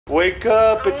Wake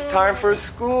up, it's time for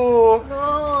school.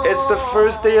 No. It's the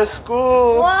first day of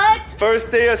school. What?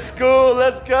 First day of school,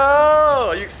 let's go.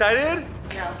 Are you excited?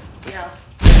 No.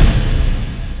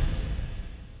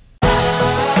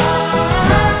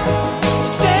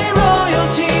 Stay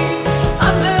royalty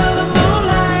under the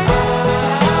moonlight.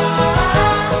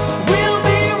 We'll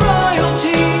be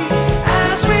royalty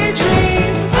as we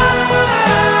dream.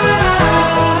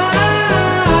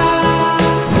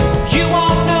 You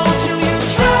won't know till you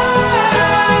try.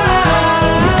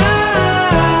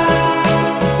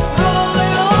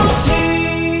 Royalty.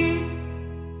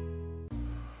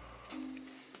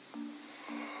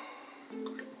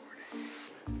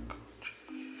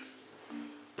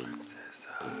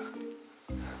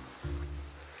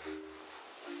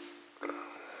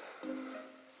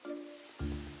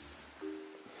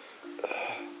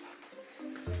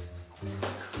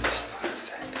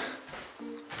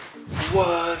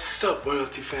 What's up,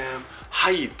 Royalty fam? How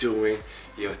you doing?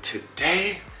 Yo,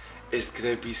 today is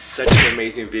gonna be such an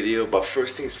amazing video, but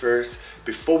first things first,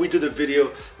 before we do the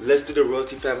video, let's do the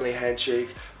Royalty family handshake.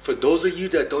 For those of you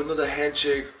that don't know the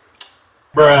handshake,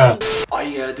 bruh, all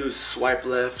you gotta do is swipe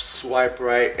left, swipe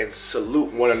right, and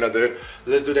salute one another.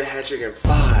 Let's do the handshake in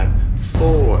 5,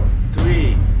 4,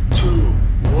 3, 2,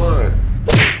 1.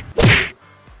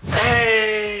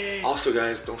 Hey! Also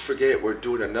guys, don't forget we're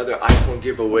doing another iPhone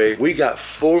giveaway. We got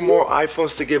 4 more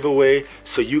iPhones to give away,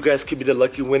 so you guys could be the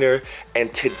lucky winner.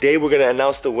 And today we're gonna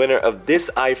announce the winner of this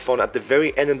iPhone at the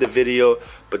very end of the video.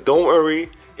 But don't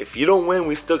worry, if you don't win,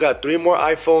 we still got 3 more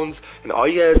iPhones, and all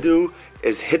you gotta do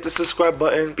is hit the subscribe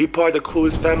button, be part of the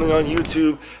coolest family on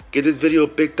YouTube, give this video a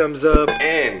big thumbs up,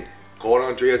 and go on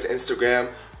Andrea's Instagram,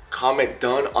 comment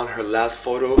done on her last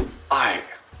photo. Alright,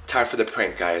 time for the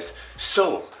prank, guys.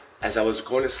 So, as I was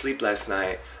going to sleep last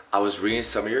night, I was reading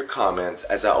some of your comments,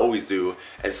 as I always do,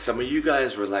 and some of you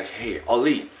guys were like, hey,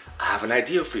 Ali, I have an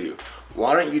idea for you.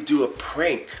 Why don't you do a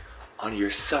prank on your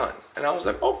son? And I was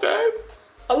like, okay,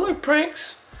 I like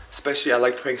pranks. Especially I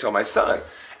like pranks on my son.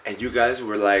 And you guys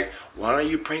were like, why don't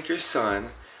you prank your son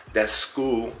that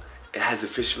school has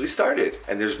officially started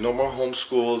and there's no more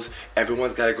homeschools,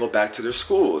 everyone's got to go back to their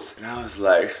schools. And I was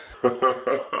like,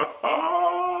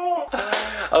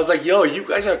 yo, you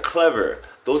guys are clever.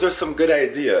 Those are some good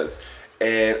ideas.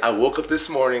 And I woke up this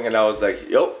morning and I was like,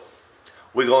 yo,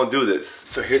 we're gonna do this.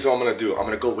 So here's what I'm gonna do. I'm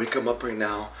gonna go wake him up right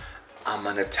now. I'm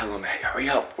gonna tell him, hey, hurry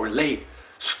up, we're late.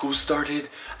 School started.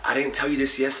 I didn't tell you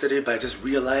this yesterday, but I just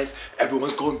realized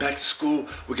everyone's going back to school.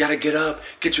 We gotta get up,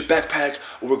 get your backpack,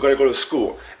 or we're gonna go to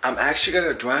school. I'm actually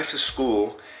gonna drive to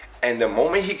school, and the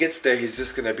moment he gets there, he's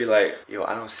just gonna be like, yo,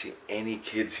 I don't see any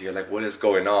kids here. Like, what is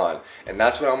going on? And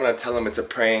that's what I'm gonna tell him. It's a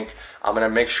prank. I'm gonna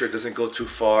make sure it doesn't go too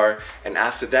far. And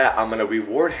after that, I'm gonna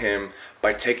reward him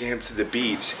by taking him to the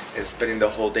beach and spending the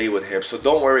whole day with him. So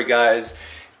don't worry, guys.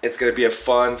 It's gonna be a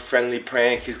fun, friendly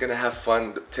prank. He's gonna have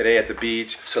fun today at the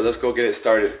beach. So let's go get it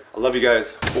started. I love you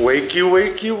guys. Wakey,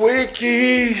 wakey,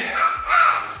 wakey.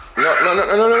 No.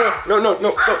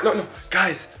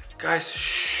 Guys,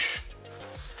 shh.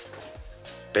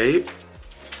 Babe,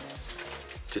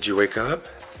 did you wake up? Of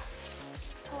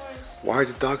course. Why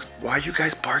are you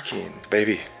guys barking?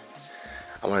 Baby,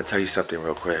 I wanna tell you something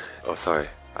real quick. Oh, sorry.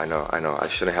 I know, I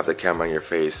shouldn't have the camera on your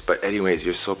face. But anyways,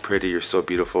 you're so pretty, you're so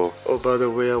beautiful. Oh, by the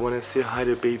way, I want to say hi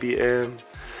to baby M.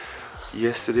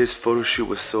 Yesterday's photo shoot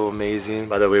was so amazing.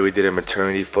 By the way, we did a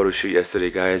maternity photo shoot yesterday,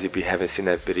 guys. If you haven't seen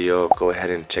that video, go ahead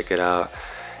and check it out.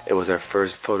 It was our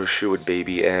first photo shoot with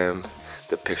baby M.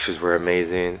 The pictures were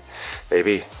amazing.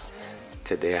 Baby,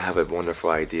 today I have a wonderful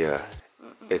idea.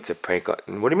 It's a prank on...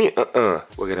 What do you mean,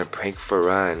 We're gonna prank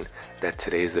Farhan that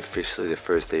today is officially the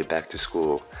first day back to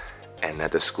school. And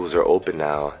that the schools are open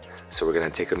now, so we're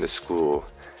gonna take him to school.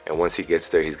 And once he gets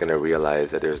there, he's gonna realize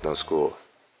that there's no school.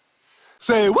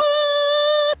 Say what?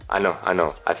 I know.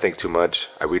 I think too much.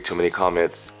 I read too many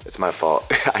comments. It's my fault.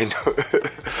 I know.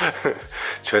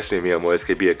 Trust me, mi amor, it's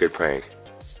gonna be a good prank.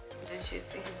 Don't you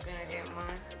think he's gonna get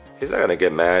mad? He's not gonna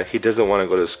get mad. He doesn't want to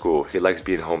go to school. He likes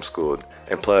being homeschooled.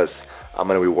 And plus, I'm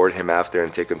gonna reward him after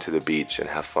and take him to the beach and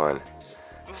have fun.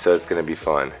 So it's gonna be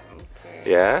fun. Okay.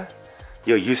 Yeah?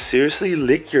 Yo, you seriously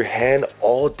lick your hand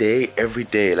all day, every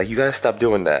day. Like, you gotta stop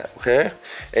doing that, okay?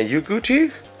 And you,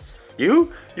 Gucci,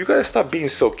 you gotta stop being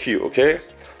so cute, okay?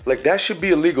 Like, that should be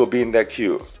illegal, being that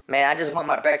cute. Man, I just want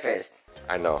my breakfast.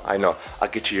 I know. I'll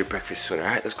get you your breakfast soon,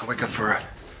 alright? Let's go wake up for her.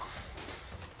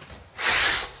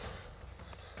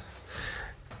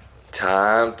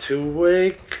 Time to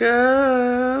wake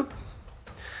up.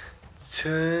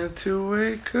 Time to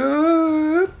wake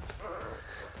up.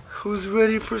 Who's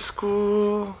ready for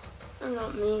school?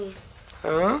 Not me.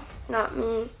 Huh? Not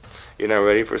me. You're not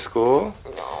ready for school?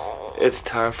 No. It's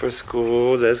time for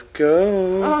school. Let's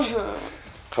go.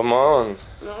 Come on.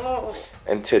 No.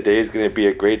 And today's gonna be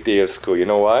a great day of school. You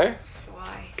know why?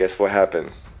 Why? Guess what happened?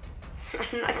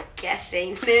 I'm not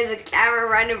guessing. There's a camera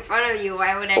right in front of you.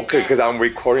 Why would I Okay, guess? because I'm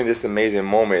recording this amazing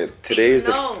moment. Today is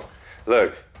No.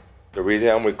 Look, the reason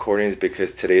I'm recording is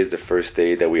because today is the first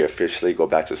day that we officially go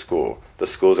back to school. The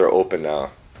schools are open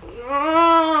now.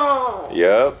 No.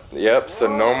 Yep. So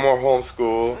no more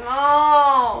homeschool.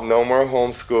 No. No more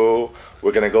homeschool.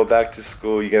 We're gonna go back to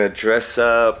school. You're gonna dress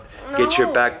up, get your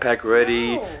No. backpack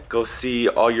ready, No. go see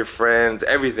all your friends,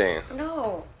 everything.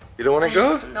 No. You don't wanna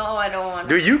go? No, I don't want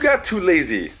to. Dude, you got too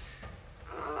lazy.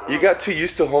 You got too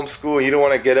used to homeschool and you don't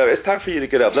wanna get up. It's time for you to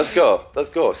get up. Let's go. Let's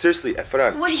go. Seriously,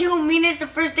 Ferran. What do you mean it's the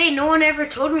first day? No one ever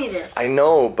told me this. I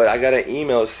know, but I got an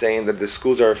email saying that the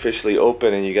schools are officially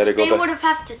open and you gotta go They back. would have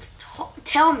had to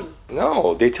tell me.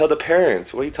 No, they tell the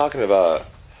parents. What are you talking about?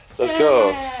 Let's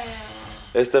go.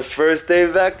 It's the first day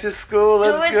back to school.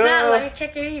 Let's No, it's go. not. Let me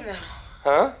check your email.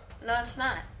 Huh? No, it's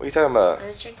not. What are you talking about? Let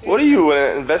me check your What are you,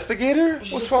 an investigator?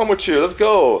 What's wrong with you? Let's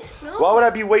go. No. Why would I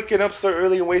be waking up so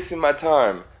early and wasting my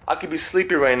time? I could be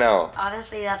sleepy right now.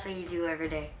 Honestly, that's what you do every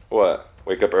day. What?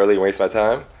 Wake up early and waste my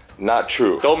time? Not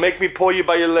true. Don't make me pull you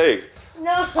by your leg.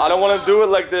 No. I don't want to do it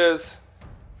like this.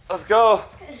 Let's go.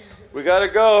 We gotta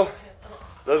go.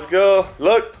 Let's go.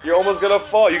 Look, you're almost gonna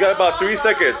fall. You got about 3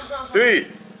 seconds. 3,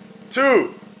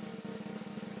 2,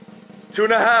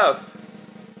 2.5,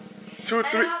 2,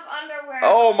 3. underwear.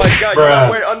 Oh my God, you're not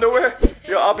wearing underwear?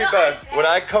 Yo, I'll be back. When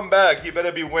I come back, you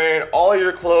better be wearing all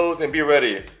your clothes and be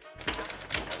ready.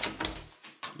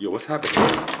 Yo, what's happening?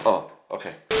 Oh,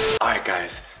 okay. Alright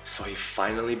guys, so he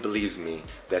finally believes me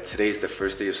that today's the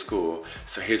first day of school.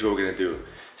 So here's what we're gonna do.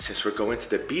 Since we're going to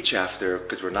the beach after,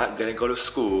 because we're not gonna go to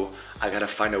school, I gotta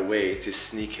find a way to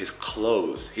sneak his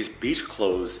clothes, his beach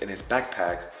clothes in his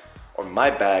backpack or my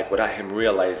bag without him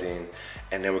realizing.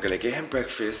 And then we're gonna get him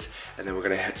breakfast and then we're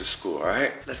gonna head to school,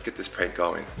 alright? Let's get this prank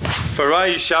going.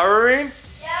 Ferran, you showering?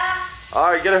 Yeah.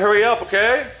 Alright, you gotta hurry up,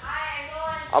 okay? I'm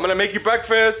going. I'm gonna make you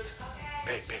breakfast.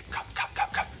 Okay. Babe, come.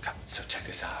 So check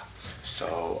this out.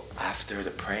 So after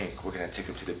the prank, we're gonna take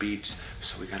him to the beach.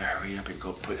 So we gotta hurry up and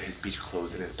go put his beach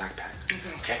clothes in his backpack.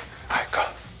 Okay? Alright, go.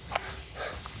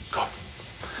 Go.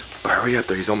 But hurry up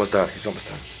though, he's almost done.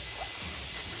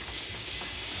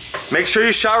 Make sure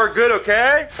you shower good,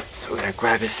 okay? So we're gonna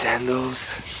grab his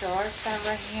sandals. Shorts are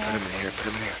right here.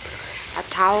 Put them in here. A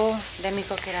towel. Let me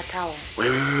go get a towel. Wait,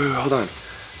 hold on.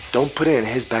 Don't put it in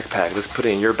his backpack. Let's put it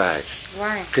in your bag.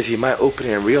 Why? Because he might open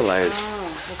it and realize.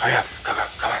 Oh, okay. Hurry up. Come on.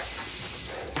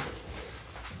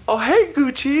 Oh, hey,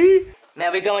 Gucci.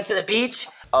 Man, we going to the beach?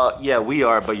 Yeah, we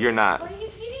are, but you're not. What are you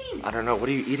eating? I don't know. What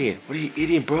are you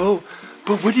eating? Bro?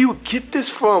 Bro, where do you get this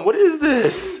from? What is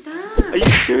this? Are you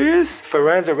serious?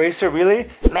 Ferran's eraser, really?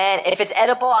 Man, if it's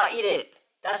edible, I'll eat it.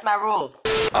 That's my rule.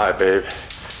 All right, babe.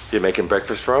 You're making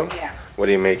breakfast from? Yeah. What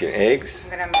are you making? Eggs? I'm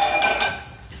gonna make some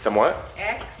eggs. Some what?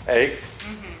 Eggs? Eggs?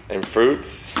 And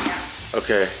fruits? Yeah.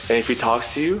 Okay, and if he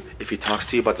talks to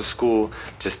you about the school,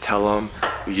 just tell him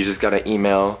you just got an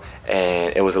email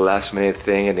and it was a last minute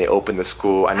thing and they opened the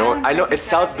school. I know it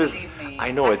sounds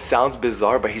it sounds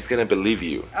bizarre, but he's gonna believe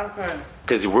you. Okay.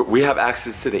 Because we have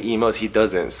access to the emails, he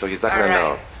doesn't, so he's not gonna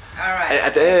know. Alright. And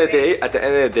at the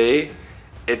end of the day,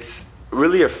 it's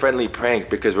really a friendly prank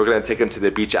because we're gonna take him to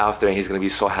the beach after and he's gonna be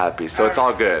so happy. So it's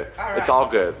all good. It's all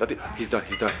good. He's done.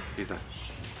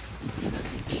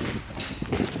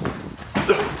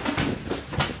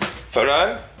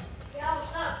 Ferran? Yeah,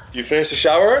 what's up? You finished the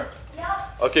shower?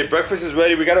 Yep. Okay, breakfast is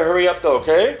ready. We gotta hurry up though,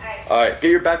 okay? Alright,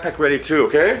 get your backpack ready too,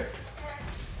 okay?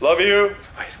 Love you.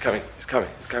 Alright, he's coming.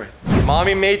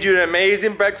 Mommy made you an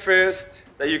amazing breakfast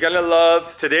that you're gonna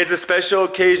love. Today's a special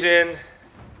occasion.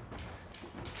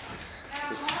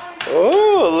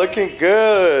 Oh, looking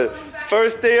good.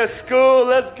 First day of school,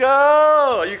 let's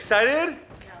go. Are you excited?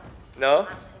 No.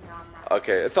 Honestly, no, I'm not.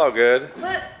 Okay, it's all good.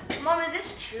 But, Mom, is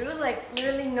this true? Like,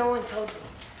 literally no one told me.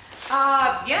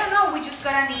 Yeah, no, we just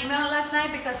got an email last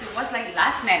night because it was like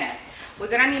last minute. We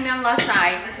got an email last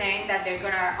night saying that they're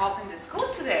gonna open the school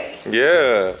today.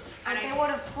 Yeah. And they would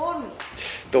have told me.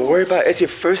 Don't worry about it. It's your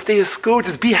first day of school.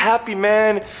 Just be happy,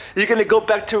 man. You're gonna go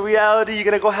back to reality. You're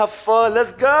gonna go have fun.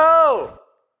 Let's go.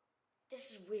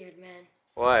 This is weird, man.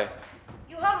 Why?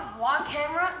 You have a vlog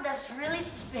camera that's really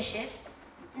suspicious.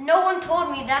 No one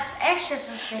told me that's extra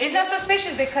suspicious. It's not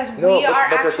suspicious because No, we are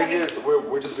but the actually. thing is,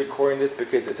 we're just recording this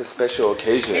because it's a special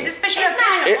occasion. It's a special It's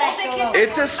not occasion. a All the special kids are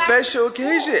It's a going back special to school.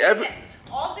 occasion. Listen,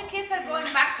 all the kids are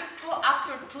going back to school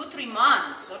after 2-3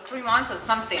 months or 3 months or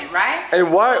something, right?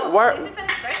 And why- So why- This is a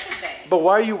special day. But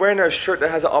why are you wearing a shirt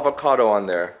that has an avocado on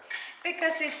there?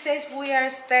 Because it says we are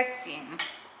expecting.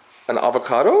 An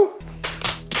avocado?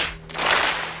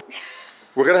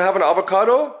 We're gonna have an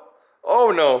avocado?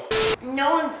 Oh no.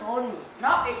 No one told me.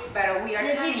 No, but we are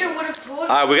The telling teacher you. would have told me.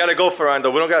 Alright, we gotta go, Ferrando.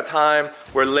 We don't got time.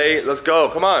 We're late. Let's go.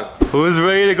 Come on. Who's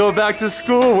ready to go back to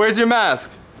school? Where's your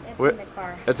mask? It's in the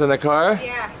car. It's in the car?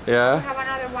 Yeah. Yeah? We have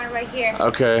another one right here.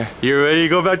 Okay. You ready to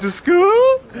go back to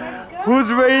school? Let's go.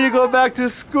 Who's ready to go back to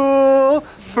school?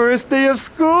 First day of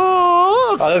school.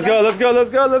 Oh, let's go, let's go, let's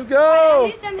go, let's At go.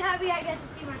 least I'm happy I get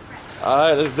to see my friends.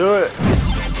 Alright, let's do it.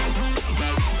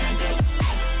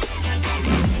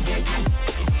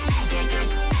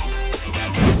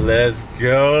 Let's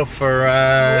go,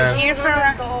 Ferran. Here,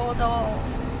 Ferran.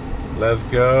 Let's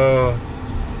go.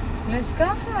 Let's go,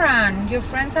 Ferran. Your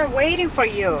friends are waiting for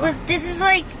you. But this is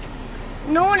like,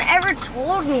 no one ever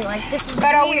told me. Like, this is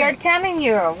But we are weird. telling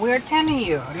you. We are telling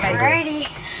you. Like, Alrighty.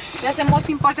 that's the most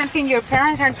important thing your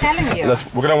parents are telling you.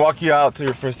 We're gonna walk you out to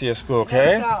your first day of school,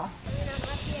 okay? Let's go. I'm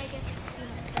happy I get to see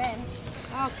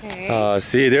my friends. Okay.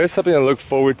 See, there's something to look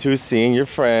forward to, seeing your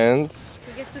friends,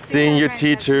 You get to see seeing your friends,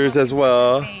 that's teachers the as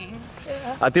well. most important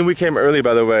thing. I think we came early,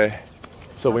 by the way.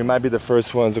 So we might be the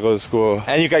first ones to go to school.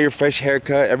 And you got your fresh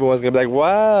haircut. Everyone's gonna be like,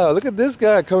 wow, look at this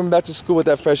guy coming back to school with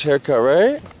that fresh haircut,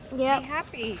 right? Be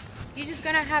happy. You're just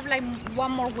gonna have like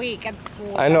one more week at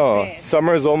school. I know. That's it.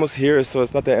 Summer is almost here, so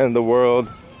it's not the end of the world.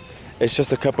 It's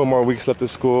just a couple more weeks left of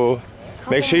school.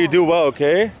 Make sure you do well,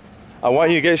 okay? I want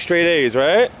you to get straight A's,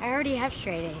 right? I already have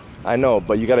straight A's. I know,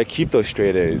 but you gotta keep those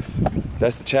straight A's.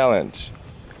 That's the challenge.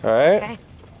 All right? Okay.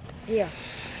 Yeah.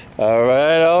 All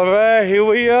right, here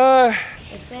we are.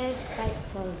 It says site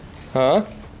closed. Huh?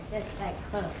 It says site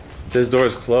closed. This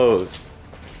door's closed.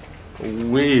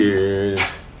 Weird.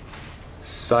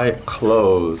 Site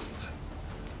closed.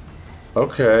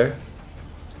 Okay.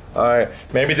 All right,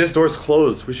 maybe this door's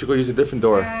closed. We should go use a different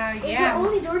door. It's the Yeah.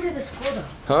 only door to the school, though.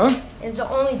 Huh? It's the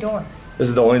only door. This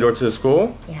is the only door to the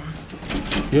school? Yeah.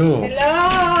 Yo.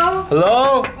 Hello.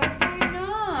 Hello? What's going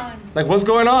on? Like, what's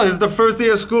going on? This is the first day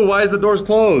of school. Why is the doors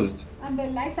closed? And the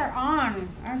lights are on,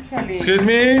 actually. Excuse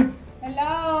me?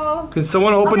 Hello. Can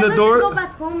someone open Okay, the let's door? just go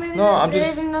back home. Maybe No, I'm there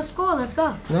just- isn't no school. Let's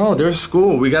go. No, there's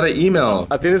school. We got an email.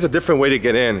 I think there's a different way to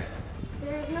get in.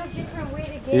 There's no different way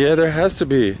to get Yeah, there has to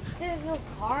be. There's no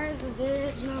cars,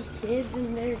 there's no kids,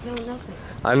 and there's no nothing.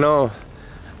 I know.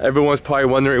 Everyone's probably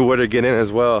wondering where to get in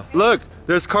as well. Look,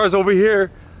 there's cars over here.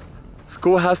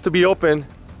 School has to be open.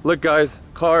 Look, guys,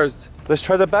 cars. Let's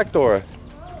try the back door.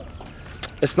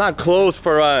 It's not closed,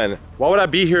 Farhan. Why would I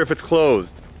be here if it's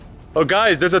closed? Oh,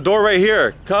 guys, there's a door right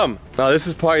here. Come. Now, this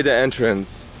is probably the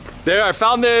entrance. There, I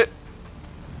found it.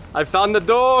 I found the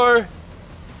door.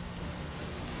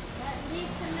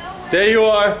 There you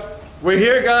are. We're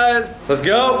here, guys. Let's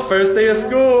go. First day of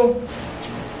school.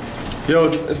 Yo,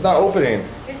 it's not opening.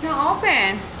 It's not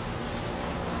open.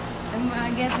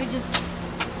 I guess we just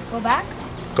go back?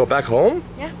 Go back home?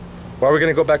 Yeah. Why are we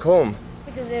gonna go back home?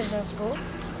 Because there's no school.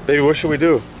 Baby, what should we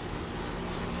do?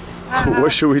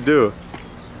 What should we do?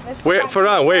 Let's go Wait, back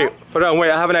Farhan, to wait, Farhan,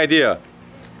 wait, I have an idea.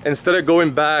 Instead of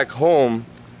going back home,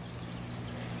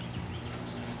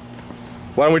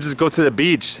 why don't we just go to the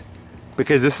beach?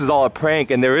 Because this is all a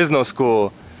prank and there is no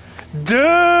school.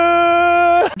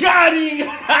 Duh! Got him!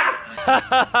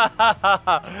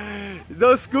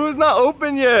 The school's not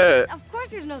open yet. Of course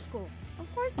there's no school.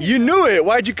 Of course You knew it.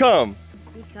 Why'd you come?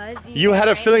 Because You had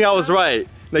a feeling I was right.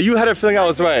 No, you had a feeling I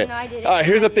was right. No, I didn't. All right,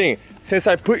 here's the thing. Since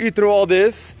I put you through all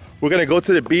this, we're gonna go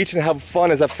to the beach and have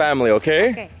fun as a family, okay?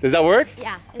 Okay. Does that work?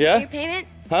 Yeah. Is Yeah? that your payment?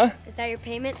 Huh? Is that your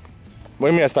payment What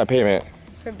do you mean that's my payment?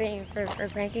 for being for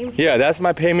pranking? Yeah, that's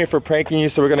my payment for pranking you,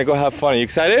 so we're gonna go have fun. You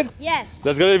excited? Yes.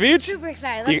 Let's go to the beach? Super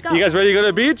excited. You, Let's go. you guys ready to go to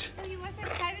the beach? He was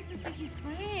excited to see his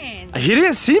friend. He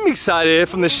didn't seem excited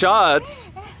from the shots.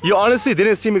 You honestly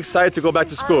didn't seem excited to go back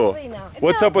to school. Honestly, no.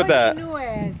 What's up with that? He knew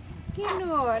it. He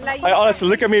knew it. Like, I honestly,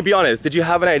 look at me, be honest. Did you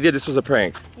have an idea this was a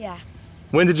prank? Yeah.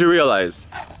 When did you realize?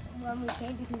 When we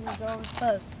came because the door was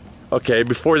closed. Okay,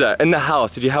 before that, in the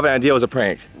house, did you have an idea it was a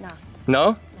prank? No.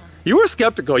 No? You were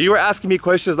skeptical. You were asking me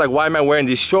questions like, why am I wearing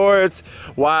these shorts?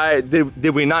 Why did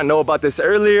we not know about this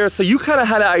earlier? So you kind of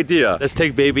had an idea. Let's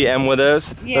take baby M with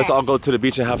us. Yeah. Let's all go to the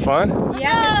beach and have fun.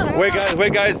 yeah.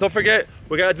 Wait guys, don't forget,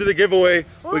 we gotta do the giveaway.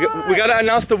 We gotta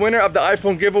announce the winner of the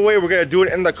iPhone giveaway. We're gonna do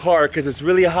it in the car because it's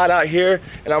really hot out here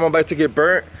and I'm about to get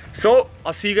burnt. So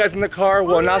I'll see you guys in the car.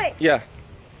 We'll announce, wait. yeah.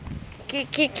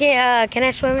 Can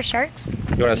I swim with sharks?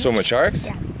 You wanna swim with sharks?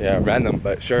 Yeah, random,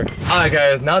 but sure. All right,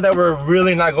 guys, now that we're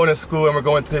really not going to school and we're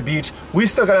going to the beach, we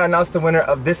still gotta announce the winner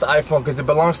of this iPhone because it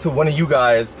belongs to one of you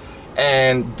guys.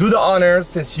 And do the honors,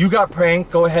 since you got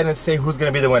pranked, go ahead and say who's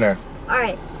gonna be the winner. All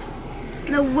right.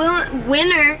 The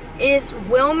winner is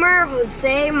Wilmer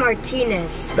Jose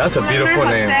Martinez. That's a beautiful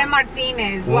name. Jose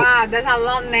Martinez. Wow, that's a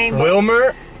long name.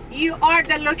 Wilmer. You are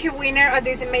the lucky winner of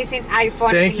this amazing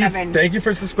iPhone 11. Thank you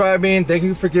for subscribing. Thank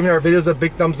you for giving our videos a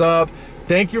big thumbs up.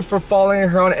 Thank you for following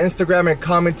her on Instagram and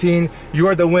commenting. You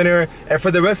are the winner. And for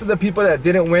the rest of the people that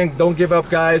didn't win, don't give up,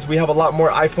 guys. We have a lot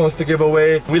more iPhones to give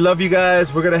away. We love you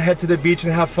guys. We're gonna head to the beach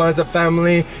and have fun as a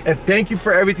family. And thank you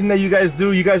for everything that you guys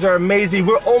do. You guys are amazing.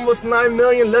 We're almost 9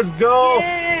 million. Let's go.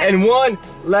 Yes. And one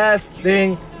last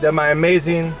thing that my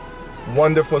amazing,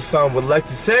 wonderful son would like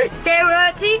to say. Stay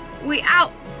royalty, we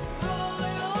out.